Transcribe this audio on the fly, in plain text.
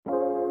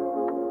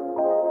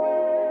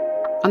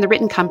On the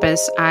Written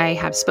Compass, I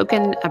have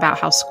spoken about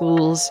how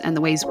schools and the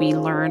ways we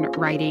learn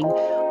writing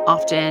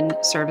often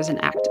serve as an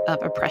act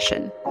of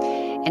oppression.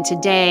 And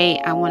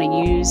today, I want to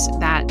use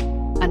that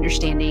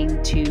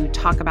understanding to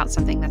talk about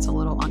something that's a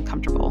little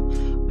uncomfortable,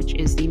 which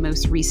is the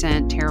most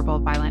recent terrible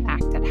violent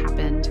act that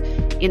happened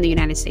in the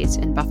United States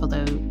in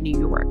Buffalo, New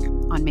York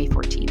on May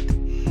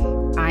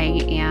 14th. I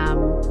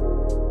am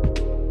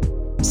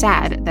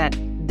sad that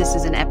this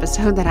is an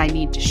episode that I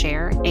need to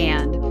share,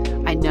 and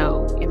I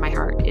know in my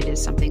heart it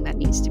is something that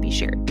needs to be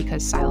shared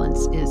because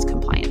silence is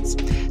compliance.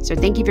 So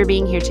thank you for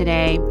being here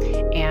today,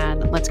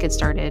 and let's get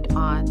started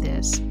on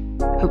this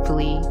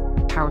hopefully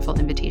powerful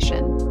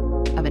invitation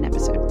of an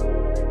episode.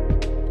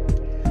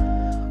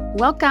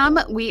 Welcome.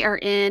 We are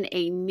in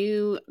a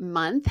new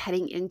month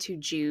heading into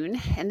June,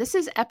 and this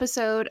is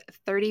episode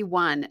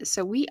 31.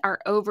 So we are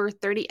over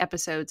 30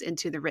 episodes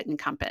into the Written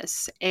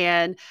Compass.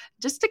 And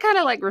just to kind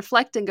of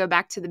reflect and go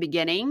back to the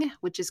beginning,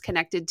 which is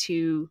connected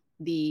to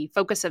the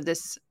focus of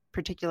this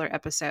particular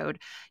episode,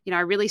 I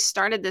really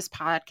started this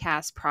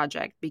podcast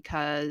project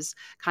because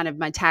kind of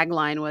my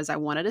tagline was I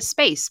wanted a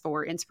space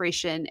for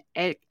inspiration,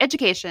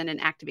 education,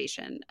 and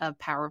activation of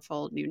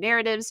powerful new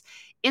narratives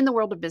in the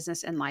world of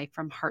business and life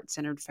from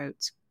heart-centered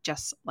folks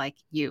just like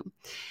you.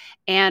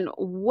 And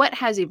what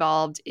has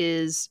evolved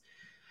is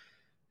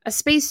a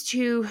space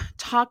to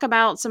talk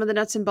about some of the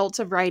nuts and bolts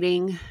of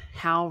writing,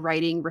 how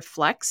writing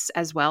reflects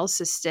as well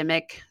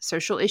systemic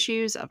social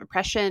issues of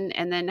oppression,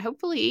 and then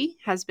hopefully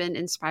has been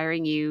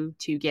inspiring you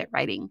to get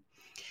writing.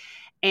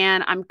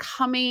 And I'm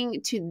coming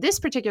to this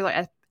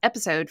particular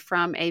episode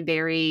from a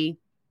very,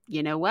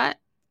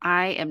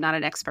 I am not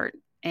an expert,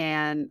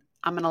 and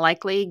I'm going to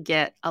likely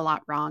get a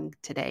lot wrong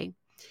today.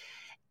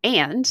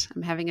 And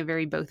I'm having a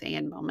very both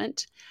and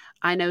moment.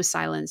 I know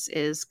silence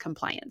is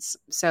compliance.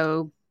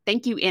 So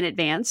thank you in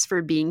advance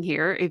for being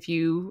here. If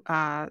you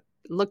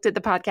looked at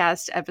the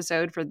podcast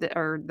episode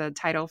or the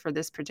title for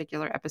this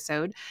particular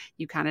episode,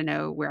 you kind of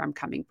know where I'm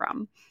coming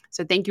from.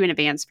 So thank you in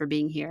advance for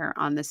being here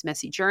on this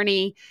messy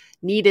journey,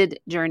 needed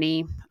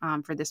journey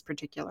for this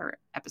particular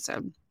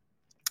episode.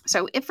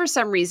 So if for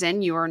some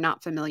reason you are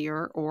not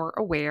familiar or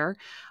aware,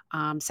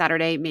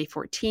 Saturday, May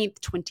 14th,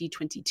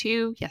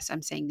 2022, yes,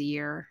 I'm saying the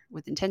year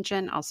with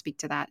intention. I'll speak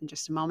to that in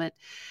just a moment.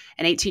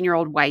 An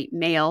 18-year-old white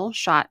male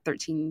shot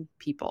 13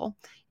 people.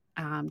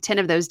 10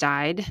 of those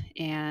died,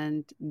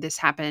 and this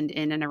happened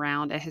in and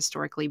around a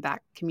historically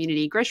Black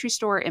community grocery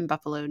store in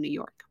Buffalo, New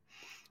York.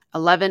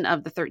 11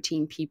 of the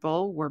 13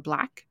 people were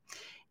Black,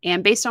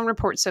 and based on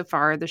reports so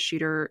far, the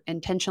shooter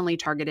intentionally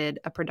targeted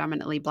a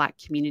predominantly Black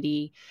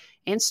community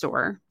and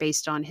store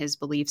based on his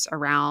beliefs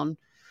around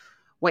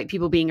white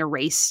people being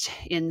erased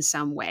in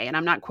some way. And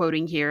I'm not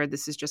quoting here.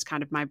 This is just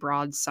kind of my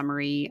broad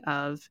summary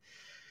of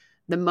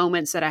the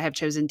moments that I have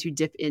chosen to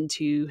dip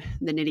into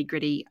the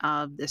nitty-gritty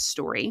of this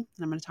story. And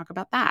I'm going to talk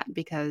about that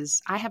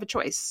because I have a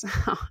choice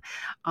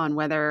on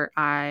whether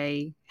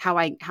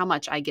how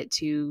much I get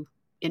to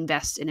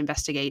invest and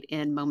investigate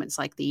in moments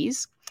like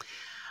these.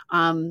 So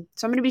I'm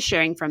going to be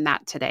sharing from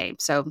that today.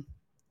 So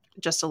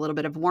just a little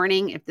bit of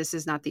warning, if this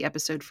is not the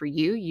episode for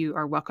you, you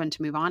are welcome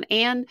to move on.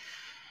 And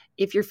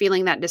if you're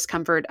feeling that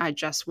discomfort, I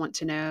just want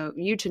to know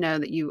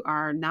that you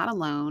are not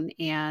alone,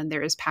 and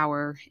there is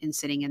power in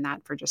sitting in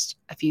that for just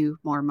a few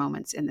more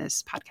moments in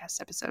this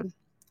podcast episode.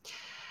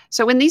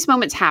 So when these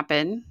moments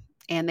happen,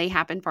 and they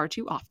happen far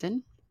too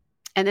often,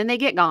 and then they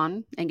get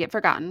gone and get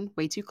forgotten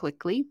way too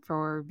quickly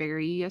for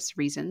various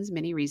reasons,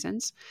 many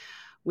reasons,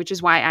 which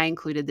is why I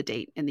included the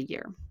date and the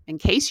year, in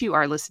case you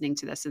are listening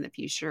to this in the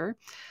future.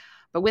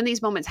 But when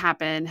these moments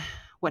happen,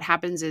 what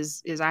happens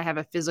is I have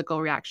a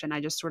physical reaction.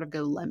 I just sort of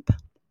go limp.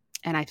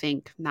 And I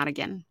think, not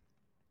again.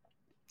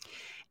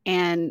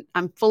 And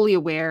I'm fully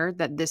aware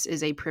that this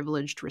is a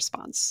privileged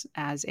response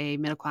as a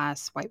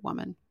middle-class white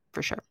woman,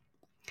 for sure.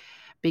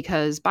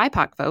 Because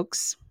BIPOC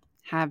folks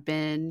have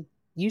been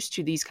used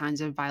to these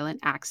kinds of violent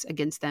acts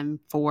against them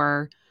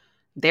for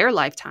their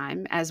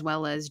lifetime, as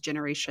well as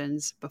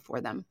generations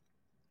before them.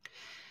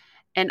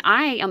 And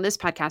I, on this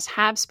podcast,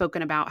 have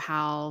spoken about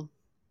how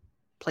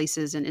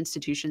places and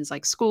institutions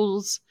like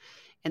schools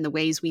and the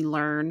ways we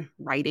learn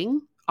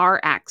writing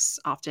are acts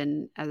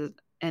often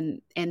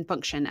and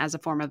function as a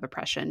form of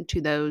oppression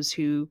to those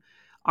who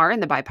are in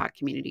the BIPOC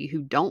community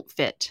who don't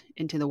fit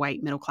into the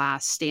white middle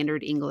class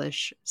standard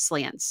English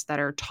slants that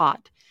are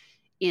taught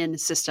in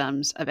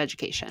systems of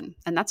education.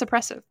 And that's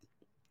oppressive.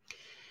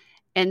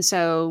 And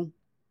so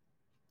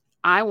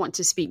I want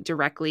to speak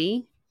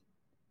directly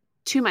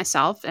to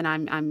myself, and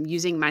I'm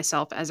using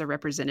myself as a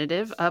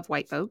representative of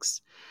white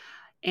folks.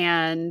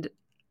 And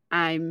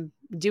I'm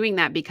doing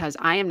that because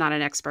I am not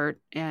an expert,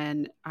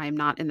 and I am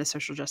not in the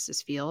social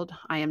justice field.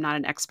 I am not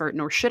an expert,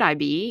 nor should I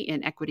be,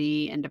 in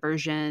equity and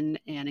diversion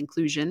and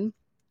inclusion,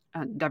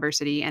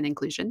 diversity and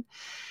inclusion.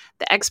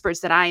 The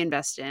experts that I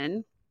invest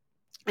in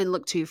and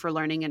look to for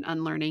learning and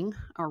unlearning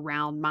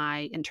around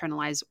my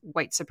internalized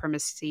white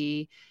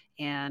supremacy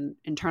and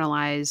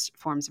internalized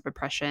forms of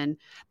oppression,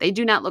 they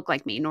do not look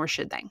like me, nor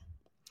should they.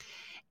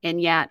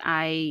 And yet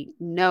I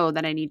know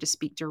that I need to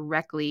speak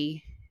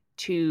directly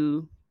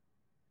to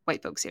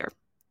white folks here.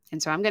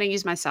 And so I'm going to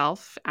use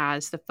myself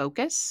as the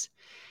focus.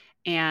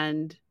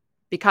 And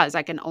because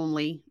I can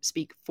only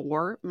speak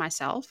for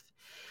myself.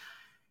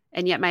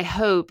 And yet my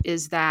hope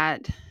is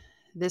that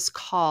this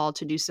call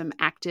to do some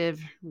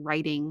active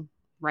writing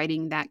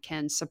that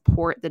can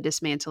support the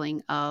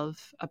dismantling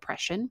of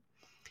oppression,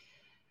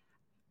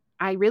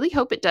 I really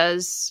hope it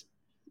does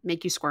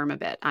make you squirm a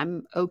bit.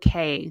 I'm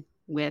okay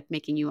with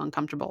making you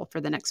uncomfortable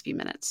for the next few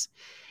minutes.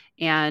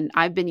 And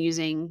I've been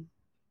using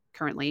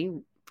currently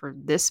for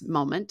this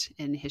moment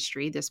in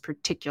history, this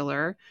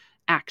particular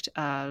act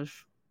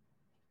of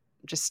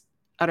just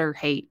utter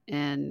hate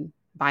and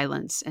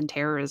violence and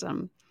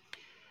terrorism.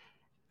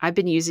 I've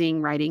been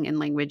using writing and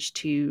language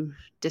to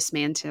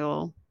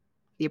dismantle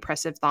the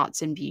oppressive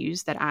thoughts and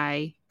views that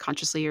I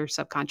consciously or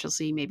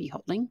subconsciously may be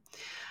holding.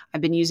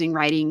 I've been using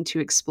writing to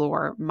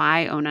explore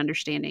my own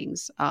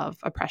understandings of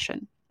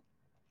oppression.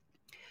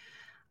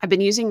 I've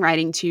been using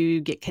writing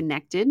to get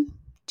connected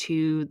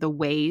to the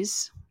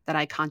ways that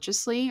I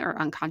consciously or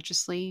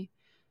unconsciously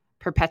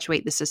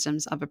perpetuate the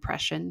systems of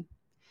oppression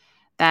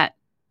that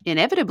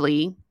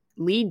inevitably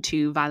lead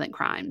to violent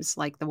crimes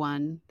like the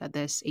one that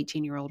this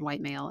 18-year-old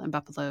white male in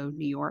Buffalo,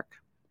 New York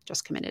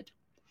just committed.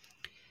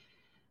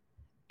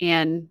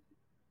 And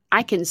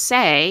I can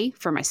say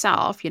for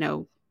myself,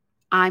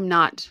 I'm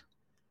not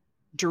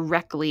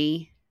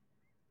directly,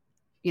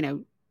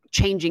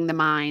 changing the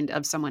mind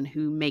of someone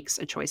who makes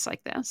a choice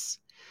like this.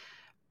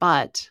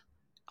 But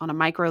on a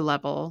micro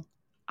level,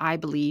 I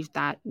believe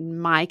that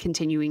my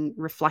continuing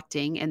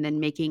reflecting and then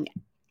making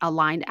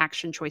aligned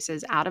action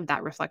choices out of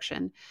that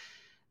reflection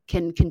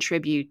can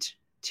contribute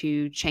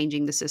to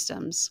changing the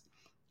systems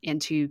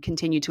and to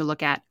continue to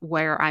look at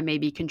where I may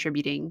be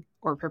contributing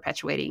or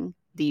perpetuating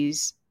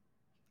these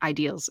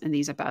ideals and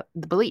these about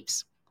the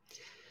beliefs.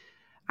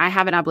 I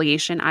have an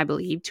obligation, I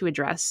believe, to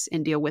address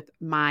and deal with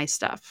my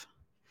stuff.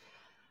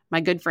 My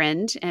good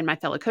friend and my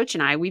fellow coach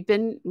and I, we've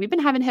been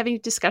having heavy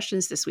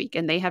discussions this week,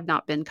 and they have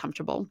not been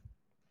comfortable.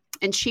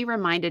 And she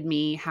reminded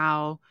me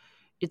how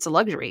it's a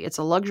luxury. It's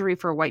a luxury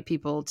for white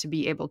people to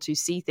be able to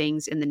see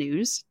things in the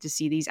news, to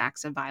see these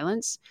acts of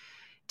violence,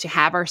 to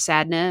have our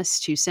sadness,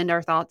 to send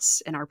our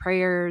thoughts and our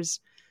prayers,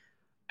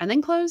 and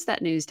then close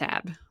that news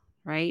tab,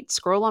 right?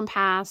 Scroll on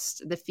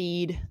past the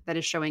feed that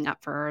is showing up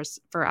for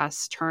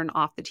us, turn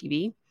off the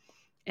TV,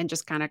 and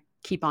just kind of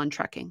keep on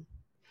trucking.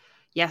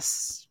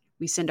 Yes,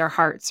 we send our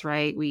hearts,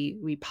 right?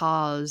 We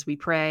pause, we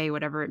pray,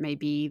 whatever it may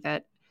be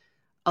that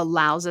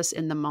allows us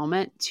in the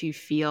moment to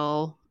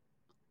feel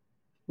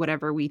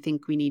whatever we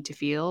think we need to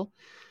feel.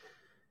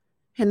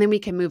 And then we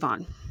can move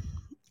on.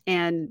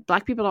 And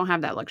Black people don't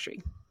have that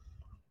luxury.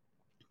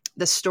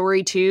 The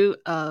story too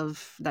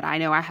of that I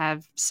know I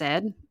have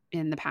said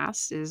in the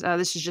past is,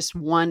 this is just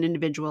one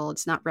individual.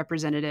 It's not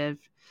representative.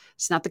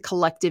 It's not the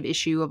collective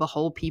issue of a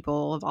whole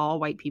people, of all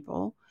white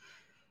people.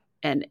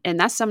 And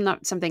that's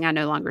something I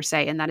no longer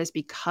say. And that is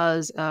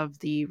because of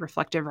the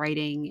reflective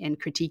writing and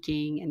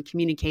critiquing and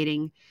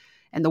communicating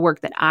and the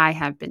work that I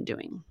have been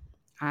doing.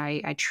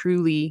 I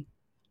truly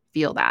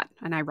feel that,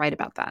 and I write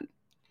about that.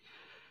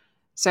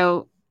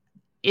 So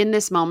in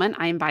this moment,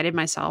 I invited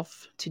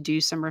myself to do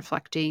some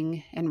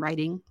reflecting and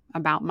writing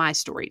about my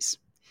stories,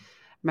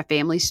 my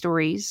family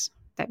stories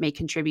that may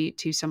contribute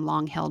to some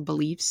long-held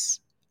beliefs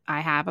I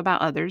have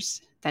about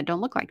others that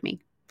don't look like me.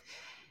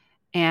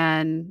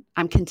 And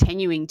I'm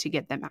continuing to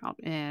get them out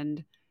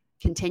and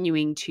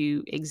continuing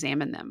to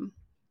examine them,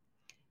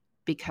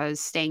 because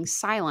staying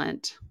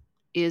silent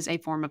is a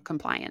form of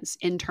compliance.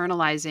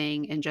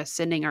 Internalizing and just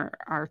sending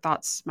our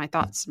thoughts,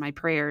 my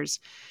prayers,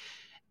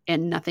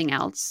 and nothing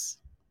else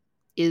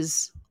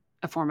is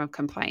a form of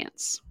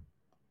compliance.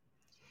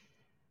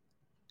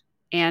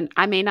 And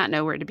I may not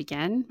know where to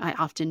begin. I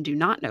often do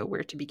not know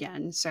where to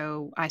begin.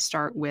 So I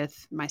start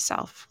with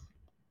myself.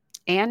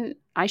 And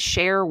I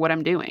share what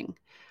I'm doing.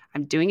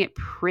 I'm doing it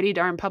pretty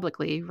darn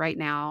publicly right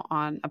now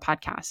on a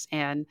podcast.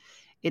 And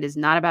it is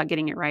not about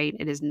getting it right.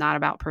 It is not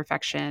about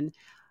perfection.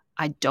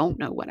 I don't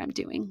know what I'm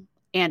doing.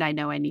 And I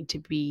know I need to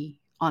be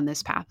on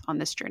this path, on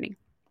this journey.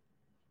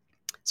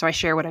 So I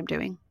share what I'm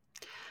doing.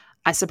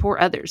 I support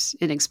others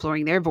in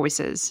exploring their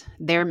voices,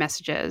 their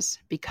messages,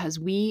 because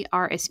we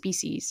are a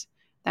species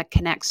that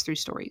connects through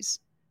stories.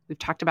 We've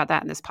talked about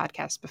that in this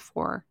podcast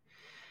before.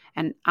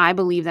 And I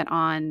believe that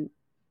on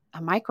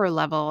a micro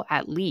level,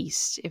 at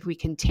least, if we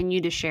continue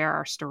to share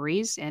our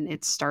stories, and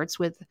it starts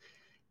with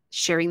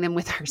sharing them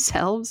with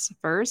ourselves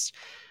first,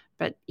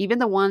 but even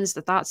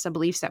the thoughts, the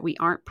beliefs that we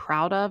aren't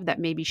proud of that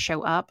maybe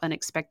show up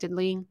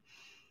unexpectedly,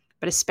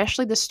 but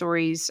especially the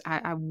stories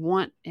I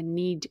want and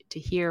need to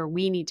hear,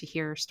 we need to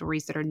hear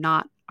stories that are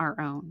not our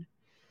own.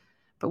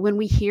 But when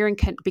we hear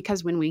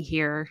because when we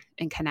hear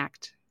and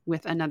connect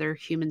with another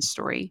human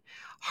story,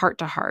 heart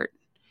to heart,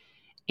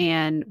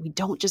 and we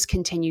don't just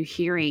continue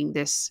hearing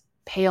this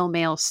pale,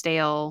 male,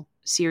 stale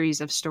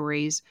series of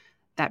stories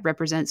that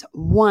represents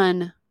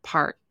one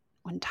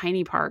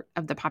tiny part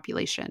of the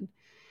population,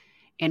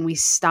 and we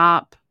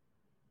stop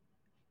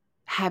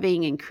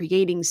having and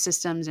creating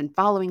systems and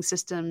following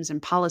systems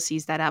and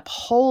policies that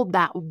uphold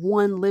that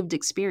one lived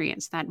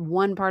experience, that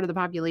one part of the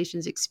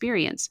population's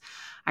experience.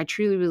 I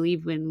truly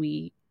believe when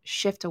we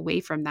shift away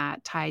from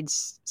that,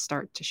 tides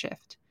start to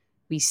shift.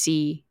 We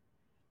see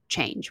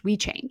change. We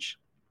change.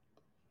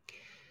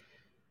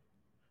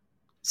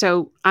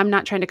 So I'm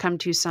not trying to come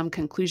to some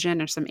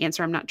conclusion or some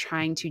answer. I'm not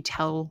trying to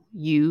tell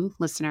you,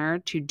 listener,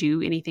 to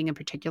do anything in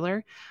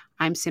particular.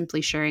 I'm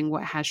simply sharing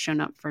what has shown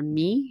up for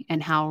me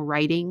and how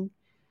writing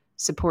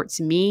supports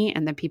me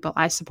and the people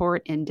I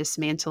support in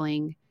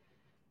dismantling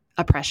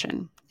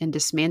oppression and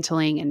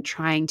dismantling and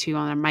trying to,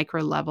 on a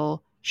micro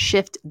level,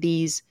 shift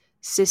these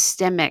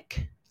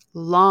systemic,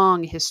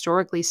 long,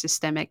 historically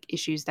systemic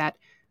issues that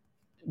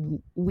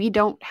we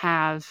don't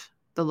have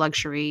the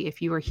luxury,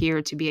 if you are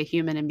here to be a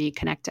human and be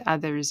connect to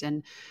others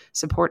and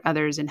support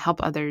others and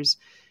help others,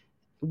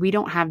 we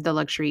don't have the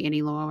luxury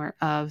any longer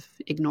of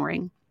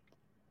ignoring.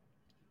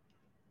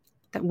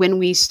 That when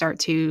we start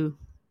to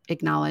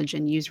acknowledge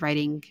and use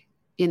writing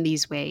in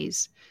these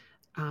ways,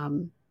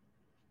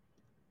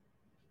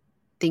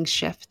 things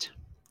shift,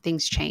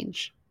 things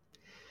change.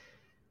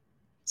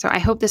 So I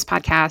hope this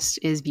podcast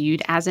is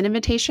viewed as an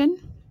invitation,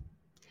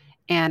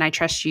 and I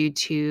trust you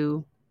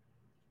to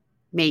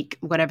make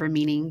whatever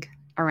meaning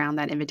around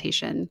that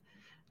invitation,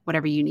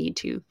 whatever you need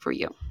to for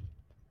you.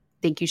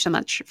 Thank you so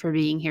much for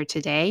being here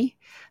today.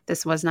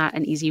 This was not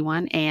an easy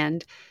one,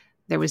 and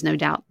there was no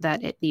doubt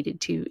that it needed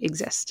to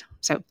exist.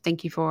 So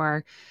thank you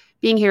for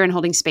being here and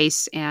holding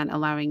space and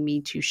allowing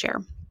me to share.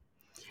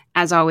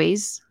 As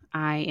always,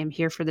 I am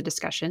here for the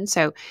discussion.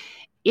 So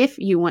if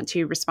you want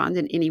to respond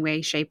in any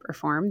way, shape, or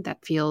form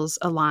that feels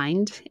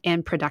aligned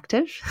and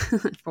productive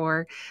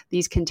for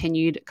these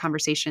continued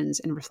conversations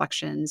and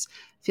reflections,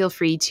 feel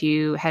free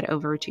to head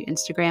over to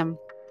Instagram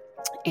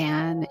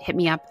and hit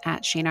me up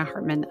at Shana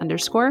Hartman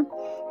 _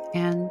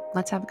 and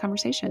let's have a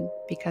conversation,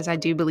 because I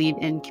do believe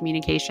in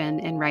communication,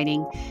 and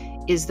writing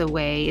is the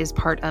way, is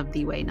part of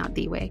the way, not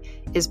the way,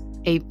 is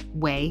a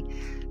way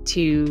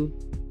to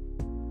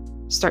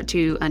start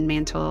to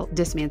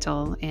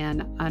dismantle,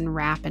 and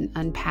unwrap and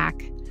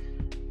unpack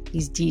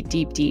these deep,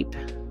 deep, deep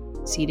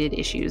seated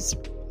issues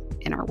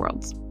in our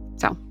worlds.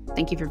 So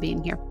thank you for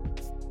being here.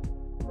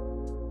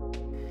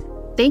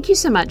 Thank you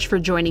so much for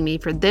joining me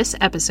for this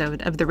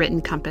episode of The Written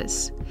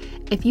Compass.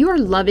 If you are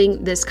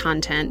loving this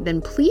content,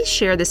 then please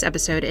share this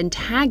episode and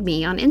tag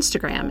me on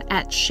Instagram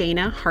at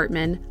Shana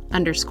Hartman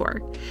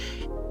 _.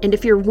 And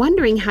if you're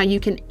wondering how you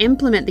can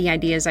implement the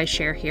ideas I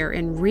share here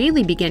and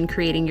really begin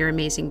creating your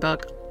amazing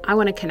book, I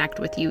want to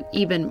connect with you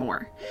even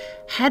more.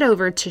 Head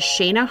over to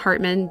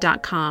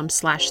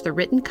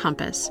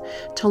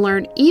shanahartman.com/thewrittencompass to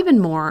learn even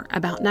more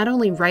about not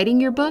only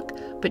writing your book,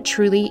 but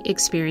truly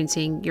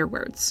experiencing your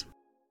words.